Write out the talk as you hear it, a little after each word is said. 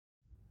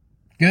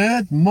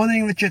Good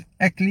morning, Richard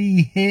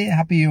Eckley here.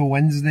 Happy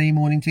Wednesday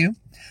morning to you.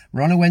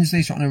 We're on a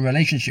Wednesday, so on a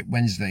relationship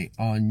Wednesday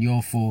on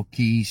your 4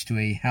 keys to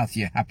a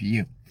healthier, happier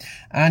you.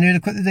 And the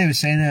quote today was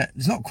saying,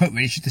 it's not a quote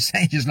really, it's just a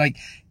saying, just like,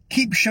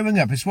 keep showing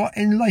up. It's what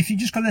in life, you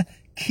just got to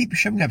keep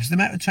showing up. It's the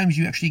amount of times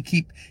you actually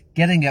keep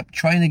getting up,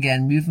 trying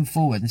again, moving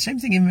forward. And same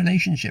thing in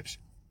relationships.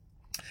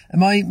 And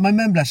my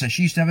mum, bless her,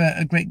 she used to have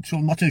a great sort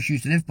of motto she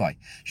used to live by.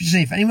 She used to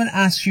say, if anyone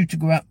asks you to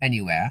go out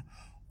anywhere,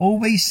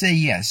 always say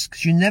yes,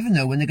 because you never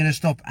know when they're going to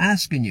stop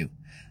asking you.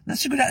 And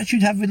that's a good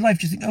attitude to have with life.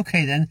 Just think,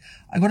 okay, then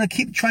I've got to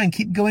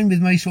keep going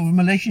with my sort of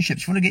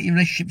relationships. You want to get your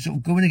relationship sort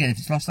of going again if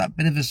it's lost that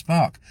bit of a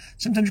spark.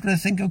 Sometimes you've got to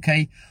think,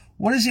 okay,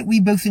 what is it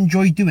we both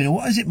enjoy doing? Or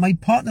what is it my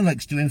partner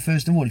likes doing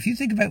first of all? If you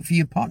think about for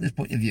your partner's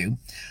point of view,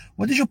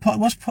 what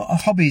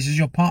hobbies has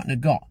your partner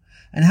got?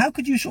 And how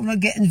could you sort of like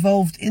get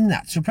involved in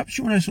that? So perhaps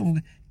you want to sort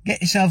of get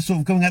yourself sort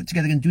of going out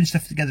together and doing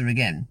stuff together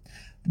again.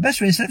 The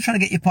best way, instead of trying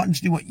to get your partner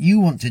to do what you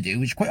want to do,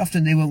 which quite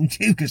often they won't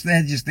do because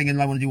they're just thinking,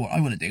 I want to do what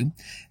I want to do.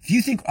 If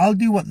you think, I'll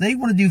do what they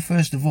want to do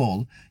first of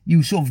all,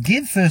 you sort of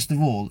give first of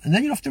all, and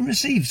then you'll have to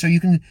receive. So you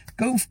can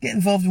go get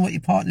involved in what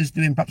your partner's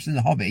doing, perhaps in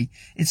the hobby.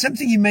 It's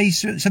something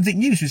something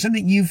new, so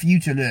something new for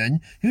you to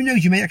learn. Who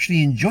knows, you may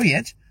actually enjoy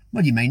it.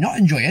 Well, you may not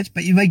enjoy it,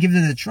 but you may give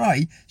it a try.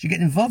 So you get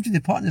involved with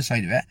the partner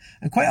side of it.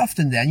 And quite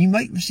often then you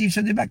might receive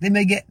something back. They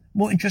may get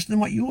more interested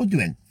in what you're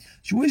doing.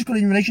 So you always got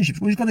in relationships,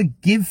 you always got to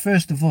give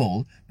first of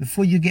all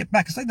before you get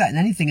back. It's like that in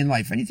anything in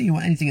life. Anything you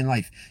want, anything in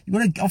life, you've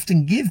got to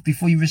often give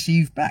before you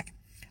receive back.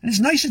 And it's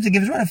nicer to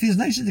give as well. It feels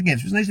nicer to give.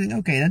 So it's nicer to think,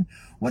 okay, then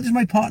what does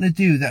my partner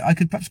do that I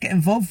could perhaps get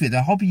involved with?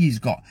 A hobby he's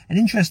got, an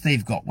interest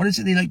they've got. What is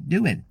it they like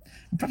doing?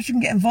 And perhaps you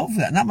can get involved with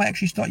that. And that might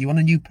actually start you on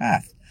a new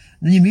path.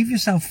 And then you move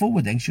yourself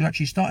forward then, so you're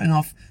actually starting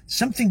off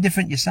something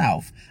different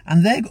yourself.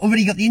 And they've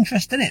already got the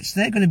interest in it. So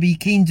they're going to be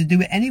keen to do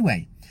it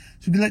anyway.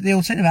 So it'd be like the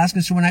old saying of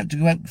asking someone out to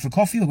go out for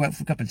coffee or go out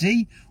for a cup of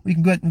tea, or you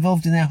can go out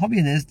involved in their hobby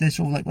and they're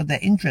sort of like what they're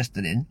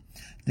interested in.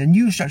 Then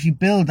you start to actually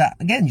build that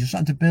again. You're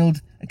starting to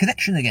build a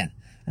connection again.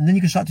 And then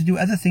you can start to do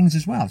other things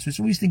as well. So it's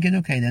always thinking,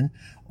 okay, then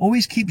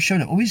always keep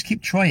showing up, always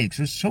keep trying.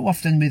 Because so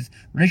often with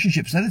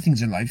relationships and other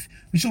things in life,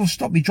 we sort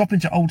of we drop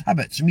into old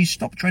habits and we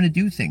stop trying to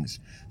do things.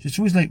 So it's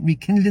always like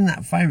rekindling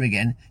that fire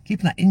again,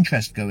 keeping that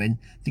interest going,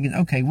 thinking,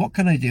 okay, what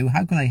can I do?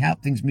 How can I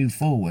help things move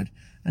forward?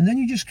 And then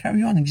you just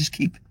carry on and just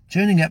keep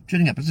turning up.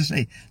 As I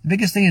say, the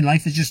biggest thing in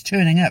life is just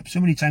turning up. So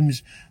many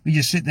times we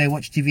just sit there,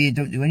 watch TV and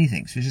don't do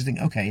anything. So just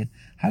think, okay,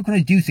 how can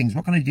I do things?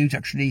 What can I do to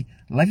actually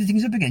liven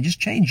things up again?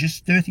 Just change, just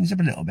stir things up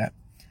a little bit.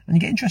 And you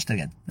get interested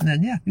again. And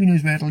then, yeah, who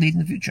knows where it'll lead in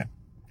the future.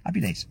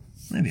 Happy days.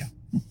 There we are.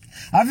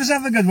 Have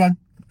yourself a good one.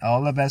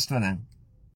 All the best for now.